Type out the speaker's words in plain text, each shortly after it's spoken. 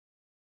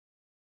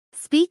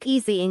Speak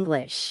easy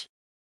English.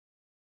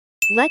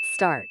 Let's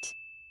start.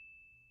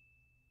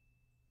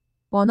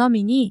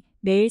 원어민이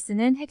매일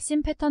쓰는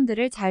핵심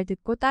패턴들을 잘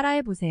듣고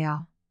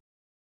따라해보세요.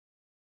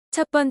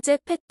 첫 번째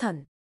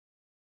패턴.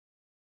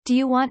 Do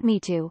you want me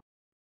to?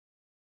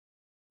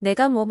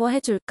 내가 뭐뭐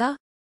해줄까?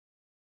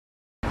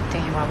 Do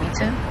you want me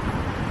to?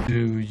 Do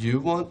you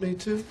want me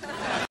to?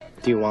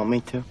 Do you want me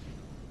to?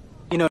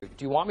 Do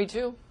you want me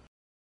to?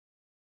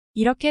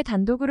 이렇게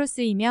단독으로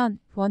쓰이면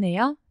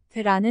원해요?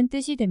 라는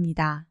뜻이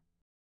됩니다.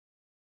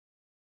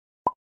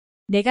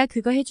 내가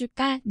그거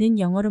해줄까?는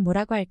영어로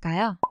뭐라고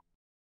할까요?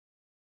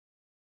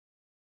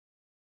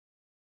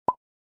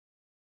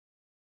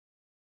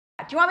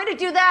 Do you want me to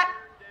do that?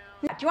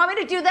 Do you want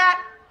me to do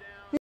that?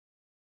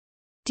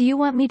 Do you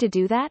want me to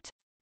do that?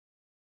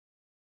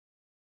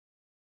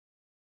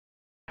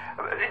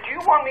 Do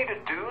you want me to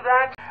do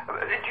that?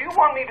 Do you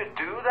want me to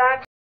do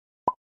that?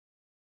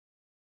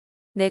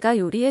 내가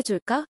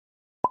요리해줄까?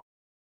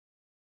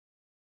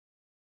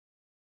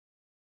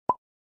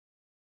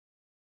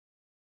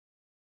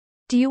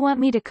 Do you want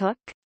me to cook?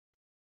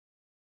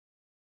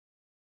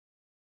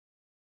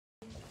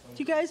 Do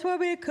you guys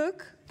want me to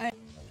cook?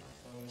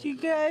 Do you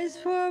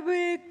guys want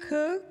me to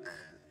cook?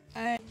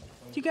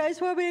 Do you guys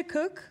want me to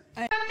cook?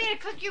 Want me to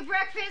cook you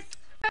breakfast?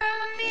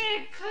 Want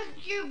me to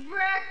cook you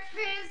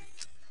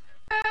breakfast?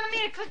 Want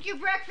me to cook you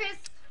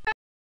breakfast?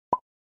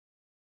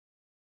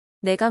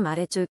 내가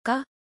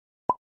말해줄까?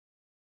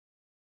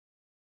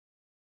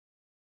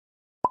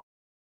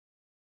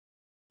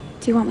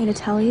 Do you want me to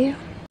tell you?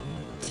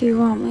 Do you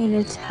want me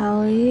to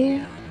tell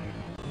you?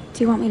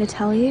 Do you want me to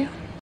tell you?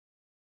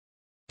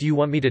 Do you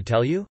want me to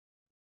tell you?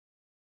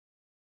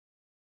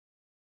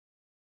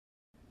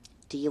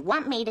 Do you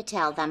want me to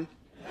tell them?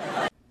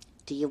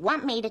 Do you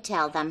want me to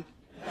tell them?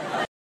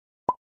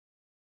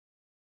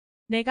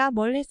 내가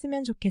뭘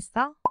했으면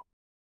좋겠어?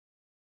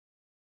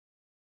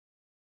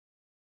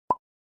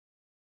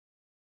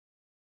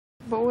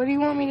 But what do you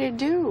want me to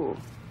do?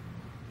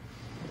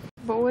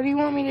 But what do you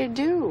want me to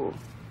do?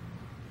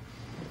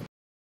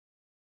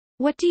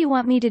 What do you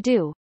want me to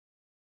do?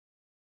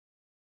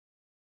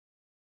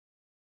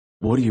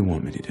 What do you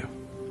want me to do?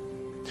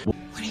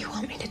 What do you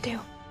want me to do?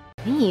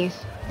 Me?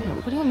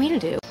 What do you want me to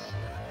do?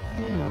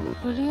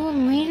 What do you want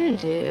me to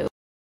do?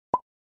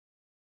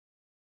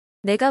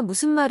 내가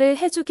무슨 말을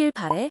해주길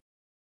바래?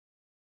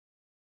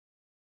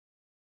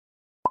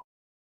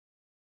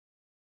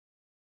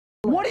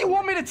 What do you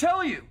want me to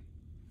tell you?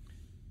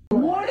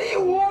 What do you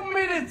want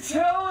me to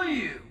tell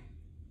you?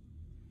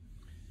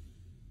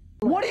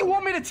 What do you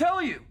want me to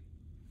tell you?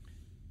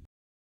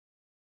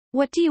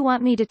 What do you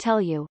want me to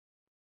tell you?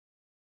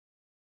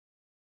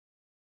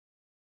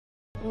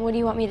 What do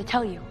you want me to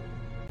tell you?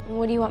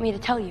 What do you want me to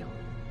tell you?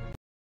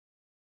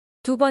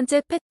 두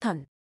번째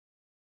패턴.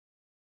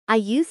 I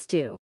used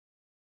to.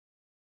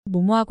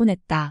 뭐뭐하곤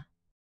했다.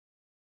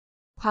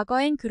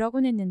 과거엔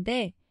그러곤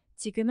했는데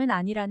지금은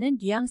아니라는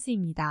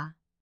뉘앙스입니다.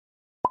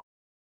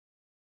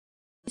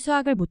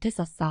 수학을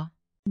못했었어.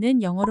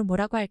 는 영어로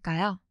뭐라고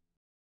할까요?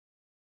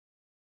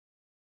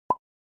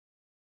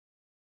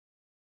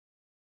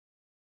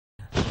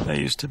 I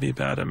used to be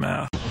bad at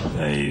math.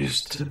 I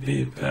used to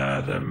be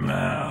bad at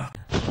math.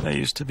 I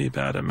used to be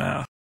bad at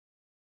math.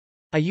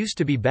 I used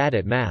to be bad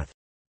at math.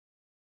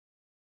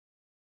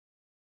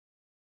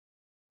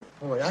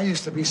 Boy, I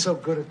used to be so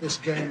good at this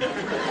game.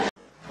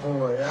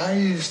 Boy, I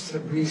used to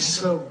be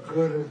so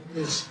good at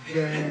this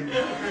game.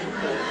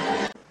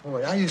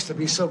 Boy, I used to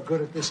be so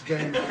good at this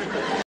game.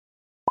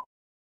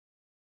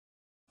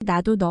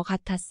 나도 너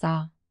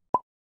같았어.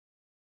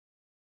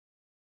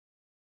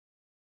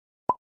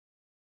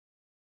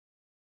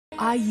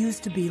 I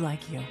used to be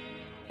like you.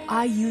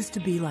 I used to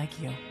be like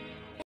you.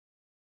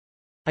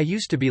 I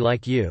used to be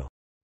like you.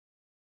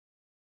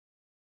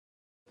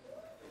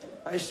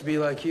 I used to be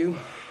like you.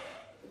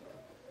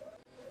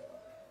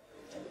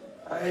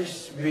 I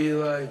used to be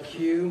like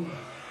you.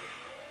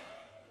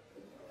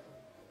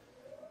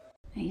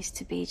 I used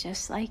to be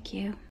just like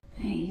you.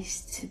 I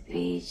used to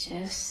be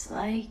just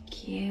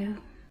like you.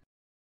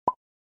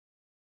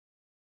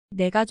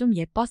 내가 좀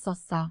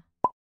예뻤었어.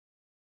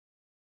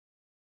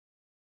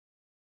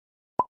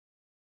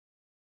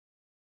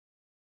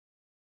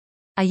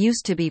 I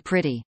used to be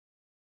pretty.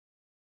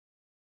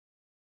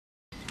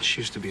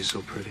 She used to be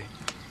so pretty.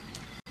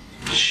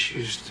 She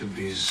used to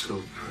be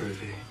so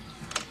pretty.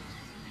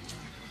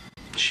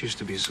 She used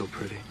to be so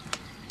pretty.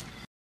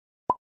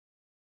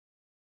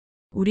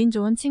 우린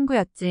좋은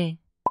친구였지.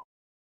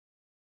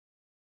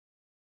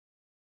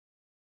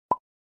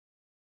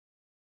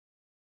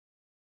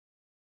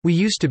 We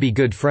used to be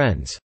good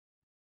friends.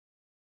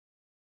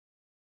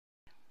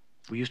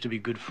 We used to be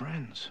good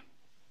friends.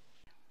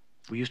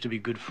 We used to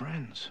be good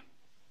friends.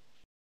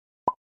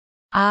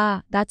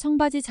 아, 나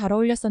청바지 잘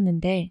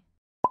어울렸었는데.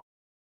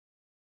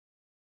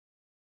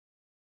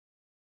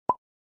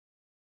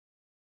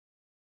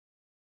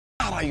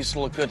 I used to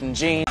look good in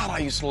jeans. I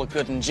used to look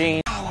good in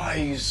jeans. I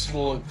used to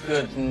look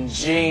good in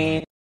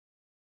jeans.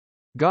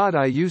 God,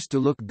 I used to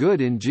look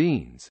good in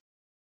jeans.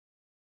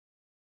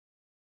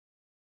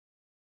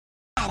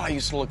 I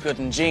used to look good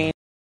in jeans.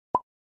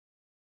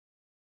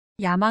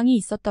 야망이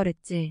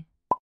있었더랬지.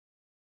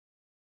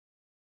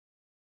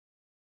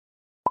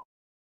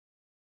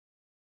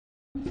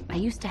 I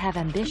used to have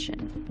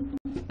ambition.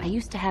 I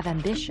used to have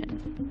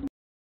ambition.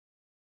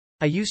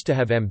 I used to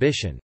have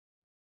ambition.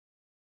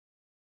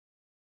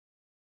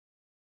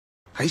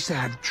 I used to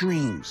have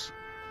dreams.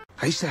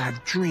 I used to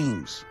have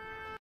dreams.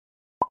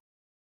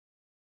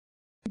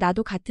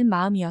 나도 같은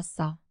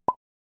마음이었어.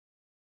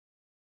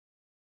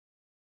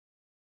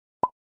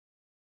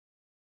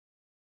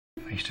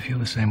 I used to feel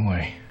the same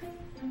way.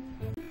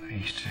 I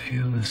used to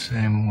feel the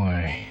same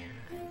way.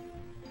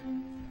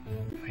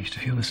 I used to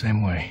feel the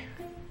same way.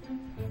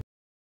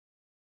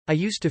 I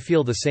used to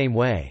feel the same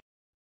way.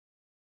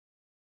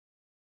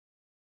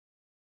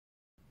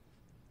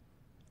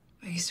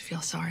 I used to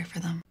feel sorry for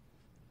them.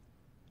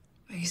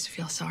 I used to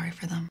feel sorry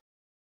for them.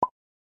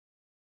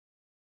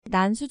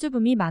 난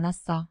수줍음이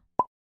많았어.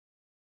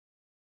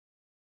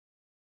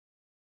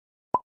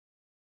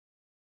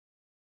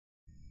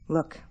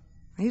 Look,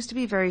 I used to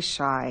be very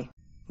shy.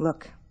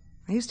 Look,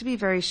 I used to be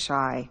very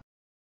shy.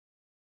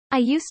 I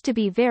used to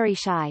be very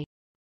shy.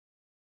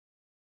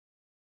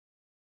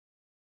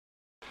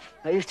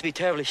 I used to be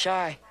terribly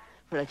shy,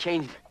 but I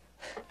changed.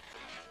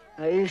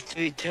 I used to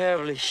be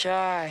terribly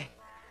shy,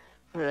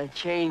 but I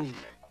changed.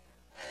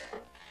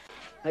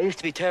 I used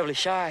to be terribly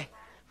shy,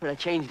 but I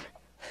changed.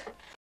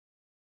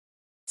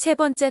 세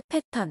번째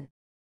패턴.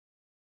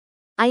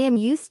 I am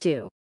used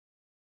to.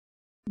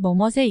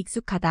 뭐뭇에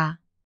익숙하다.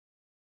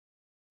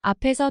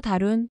 앞에서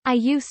다룬 I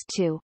used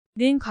to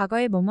는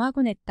과거에 뭐뭐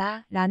하곤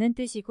했다 라는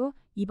뜻이고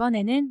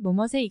이번에는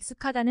뭐뭇에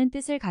익숙하다는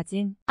뜻을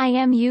가진 I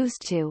am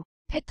used to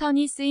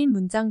패턴이 쓰인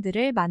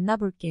문장들을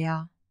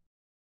만나볼게요.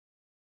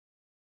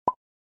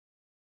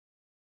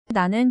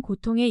 나는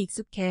고통에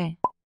익숙해.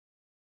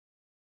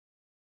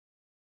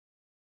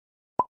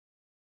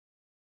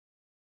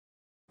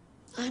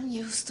 I'm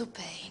used to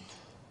pain.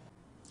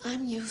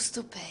 I'm used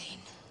to pain.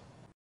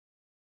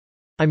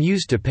 I'm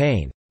used to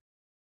pain.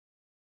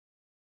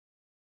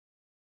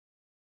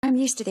 I'm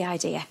used to the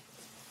idea.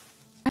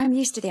 I'm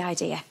used to the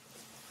idea.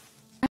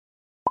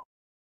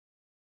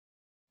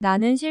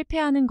 나는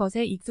실패하는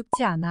것에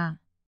익숙치 않아.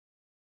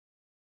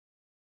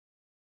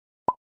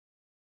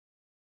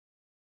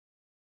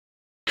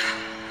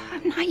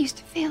 I'm not used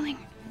to failing.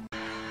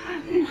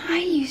 I'm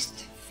not used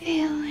to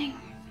failing.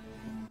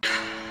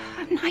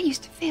 I'm not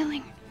used to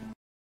failing.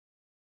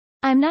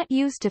 I'm not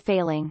used to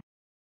failing.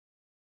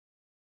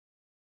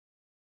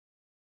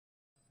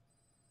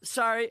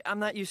 Sorry, I'm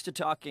not used to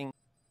talking.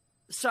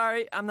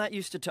 Sorry, I'm not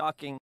used to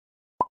talking.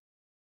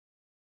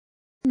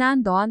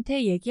 난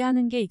너한테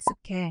얘기하는 게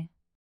익숙해.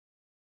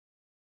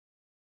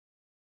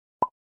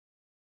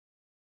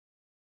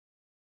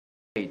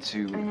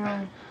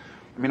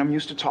 I'm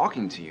used to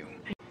talking to you.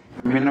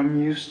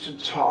 I'm used to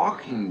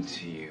talking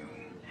to you.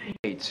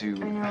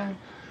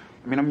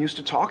 I'm used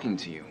to talking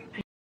to you.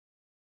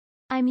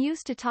 I'm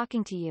used to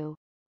talking to you.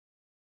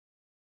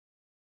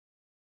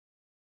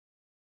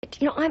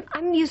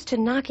 I'm used to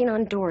knocking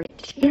on doors.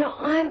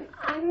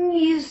 I'm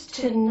used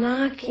to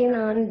knocking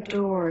on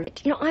doors.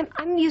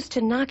 I'm used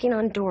to knocking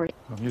on doors.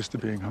 I'm used to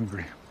being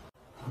hungry.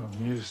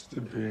 I'm used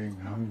to being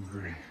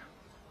hungry.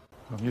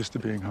 I'm used to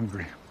being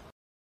hungry.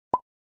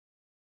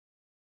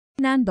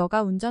 난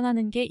너가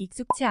운전하는 게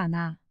익숙치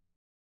않아.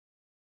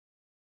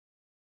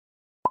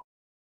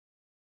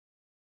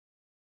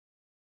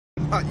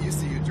 Not used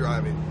to you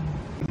driving.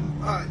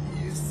 Not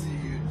used to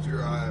you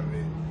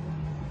driving.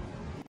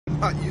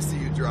 Not used to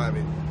you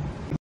driving.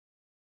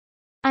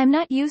 I'm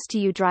not used to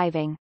you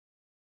driving.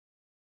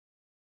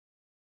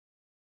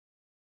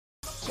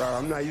 Sorry,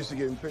 I'm not used to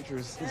getting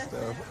pictures and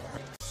stuff.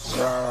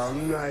 Sorry,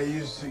 I'm not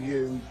used to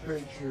getting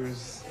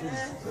pictures and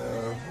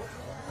stuff.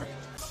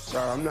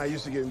 Sorry, I'm not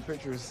used to getting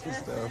pictures and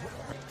stuff.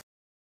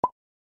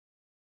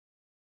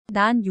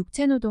 난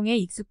육체 노동에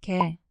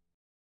익숙해.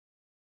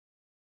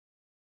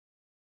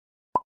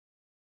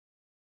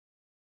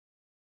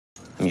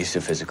 I'm used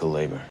to physical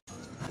labor.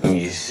 I'm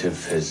used to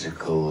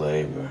physical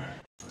labor.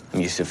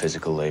 I'm used to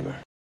physical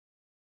labor.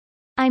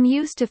 I'm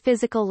used to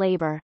physical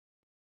labor.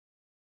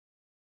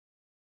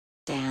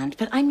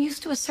 But I'm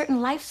used to a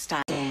certain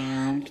lifestyle.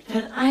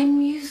 But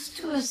I'm used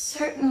to a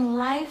certain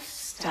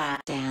lifestyle.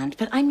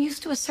 But I'm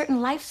used to a certain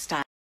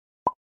lifestyle.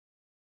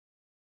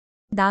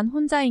 난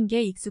혼자인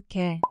게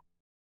익숙해.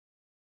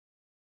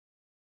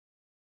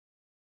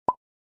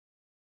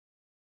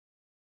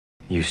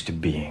 Used to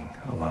being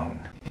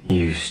alone.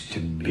 Used to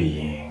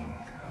being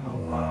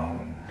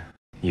alone.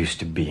 Used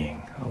to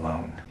being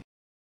alone.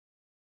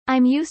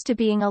 I'm used to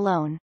being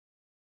alone.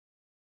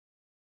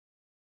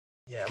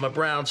 Yeah, I'm a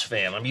Browns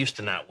fan. I'm used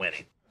to not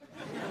winning.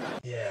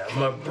 Yeah,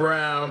 I'm a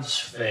Browns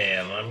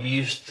fan. I'm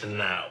used to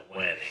not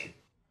winning.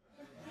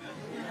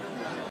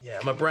 Yeah,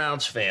 I'm a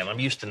Browns fan. I'm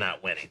used to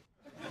not winning.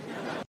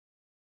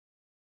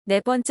 네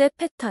번째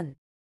패턴.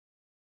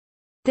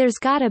 There's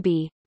gotta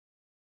be.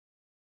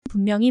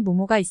 분명히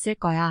뭐뭐가 있을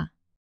거야.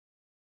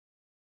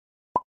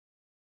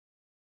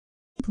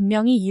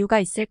 분명히 이유가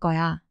있을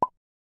거야.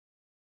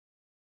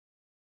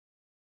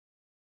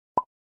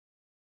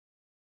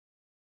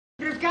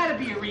 There's gotta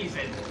be a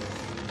reason.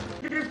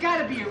 There's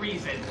gotta be a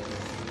reason.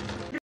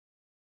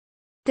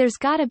 There's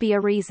gotta be a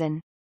reason.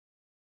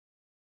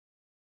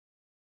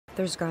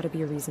 There's gotta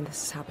be a reason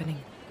this is happening.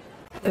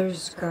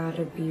 There's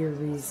gotta be a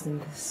reason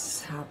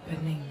this is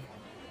happening.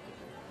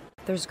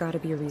 There's gotta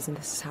be a reason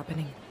this is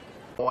happening.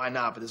 Why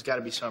not? But there's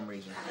gotta be some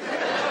reason.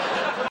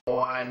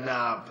 Why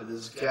not? But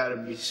there's gotta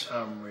be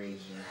some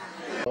reason.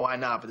 Why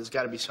not? But there's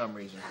gotta be some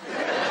reason.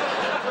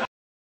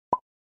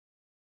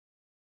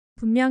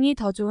 분명히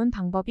더 좋은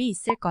방법이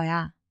있을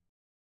거야.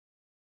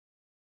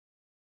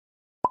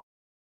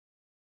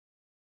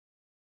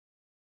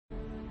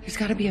 There's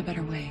gotta be a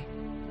better way.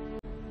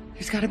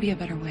 There's gotta be a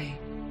better way.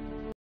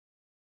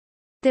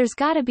 There's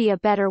gotta be a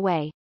better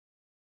way.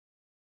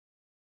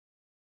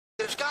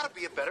 There's gotta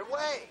be a better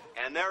way.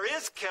 And there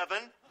is,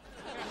 Kevin.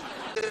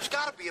 There's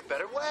gotta be a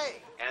better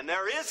way. And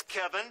there is,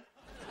 Kevin.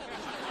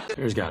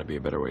 There's gotta be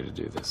a better way to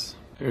do this.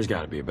 There's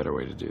gotta be a better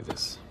way to do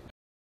this.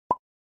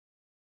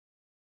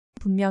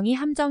 분명히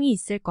함정이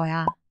있을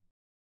거야.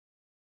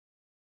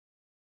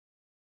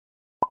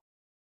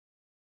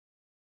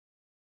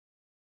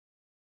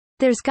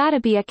 There's gotta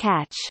be a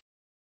catch.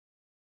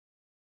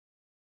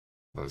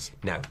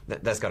 No,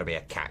 there's got to be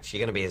a catch. You're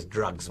going to be his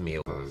drugs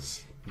mule.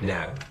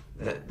 No,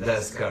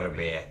 there's got to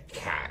be a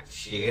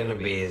catch. You're going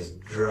to be his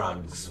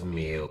drugs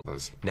mule.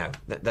 No,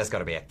 there's got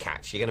to be a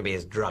catch. You're going to be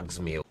his drugs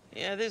mule.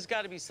 Yeah, there's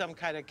got to be some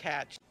kind of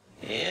catch.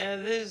 Yeah,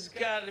 there's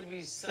got to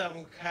be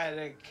some kind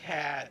of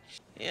catch.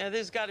 Yeah,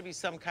 there's got to be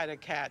some kind of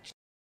catch.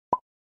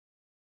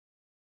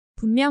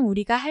 분명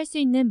우리가 할 수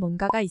있는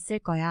뭔가가 있을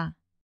거야.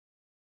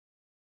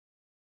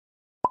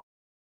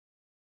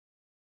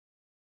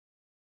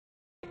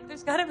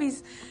 There's gotta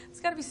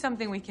be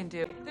something we can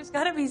do. There's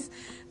gotta be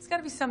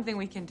something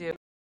we can do.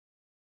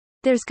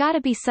 There's gotta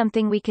be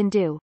something we can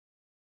do.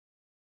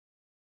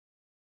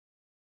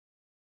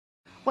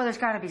 Well, there's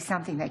gotta be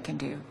something they can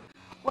do.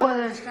 Well,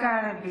 there's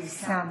gotta be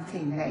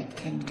something they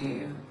can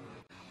do.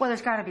 Well,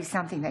 there's gotta be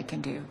something they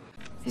can do.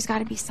 There's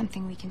gotta be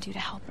something we can do to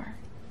help her.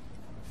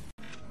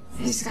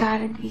 There's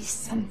gotta be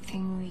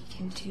something we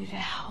can do to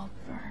help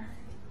her.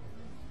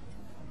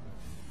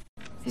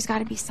 There's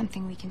gotta be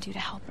something we can do to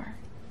help her.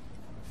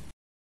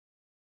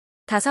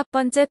 다섯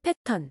번째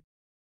패턴.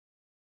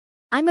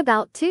 I'm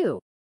about to.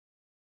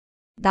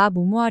 나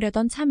뭐뭐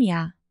하려던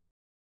참이야.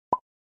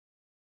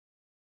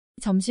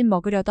 점심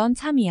먹으려던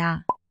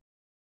참이야.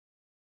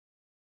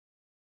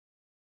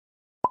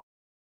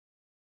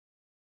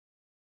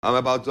 I'm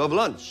about to have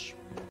lunch.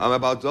 I'm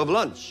about to have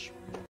lunch.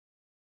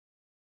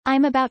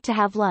 I'm about to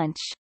have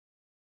lunch.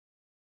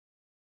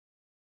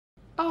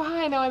 Oh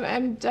hi, no,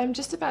 I'm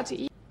just about to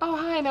eat. Oh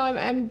hi, no,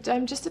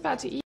 I'm just about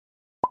to eat.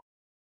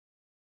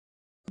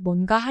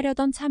 뭔가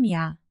하려던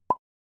참이야.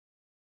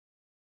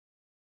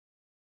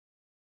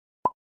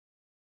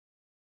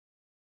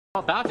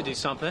 About to do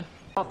something.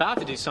 About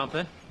to do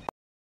something.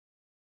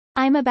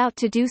 I'm about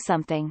to do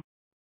something.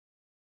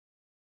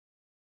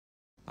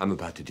 I'm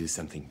about to do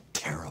something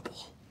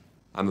terrible.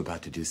 I'm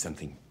about to do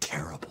something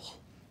terrible.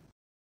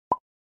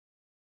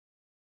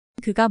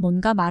 그가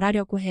뭔가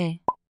말하려고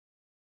해.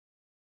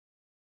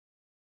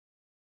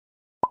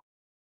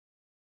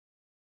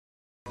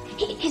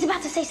 He's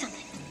about to say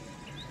something.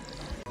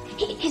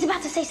 He's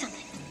about to say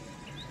something.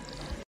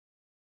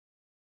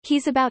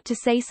 He's about to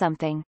say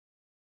something.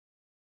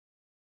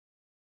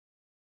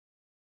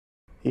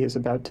 He is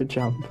about to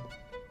jump.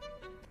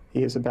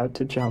 He is about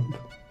to jump.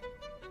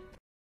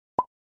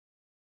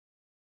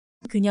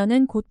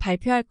 그녀는 곧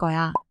발표할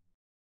거야.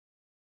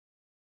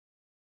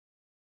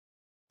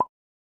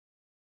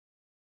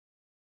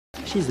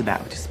 She's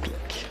about to speak.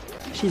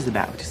 She's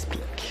about to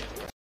speak.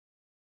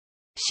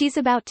 She's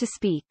about to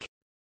speak.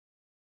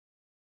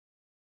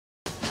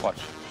 Watch,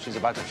 she's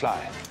about to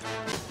fly.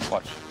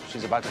 Watch,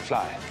 she's about to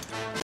fly.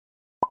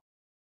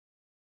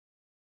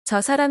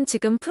 저 사람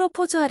지금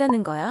프로포즈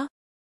하려는 거야?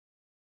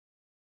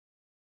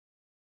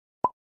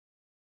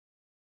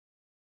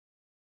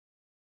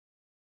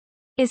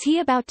 Is he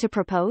about to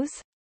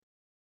propose?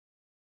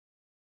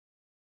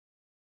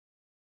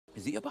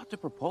 Is he about to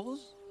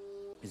propose?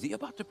 Is he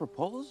about to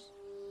propose?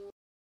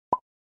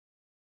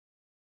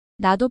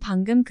 나도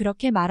방금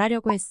그렇게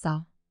말하려고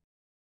했어.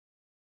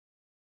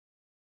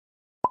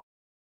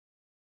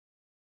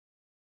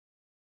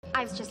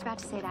 I was just about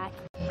to say that.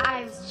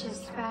 I was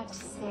just about to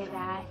say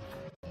that.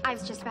 I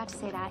was just about to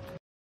say that.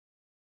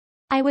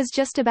 I was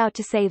just about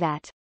to say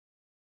that.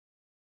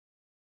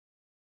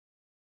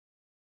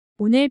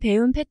 오늘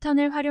배운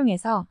패턴을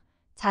활용해서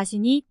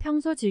자신이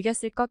평소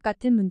즐겼을 것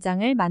같은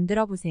문장을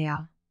만들어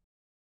보세요.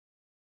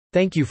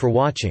 Thank you for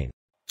watching.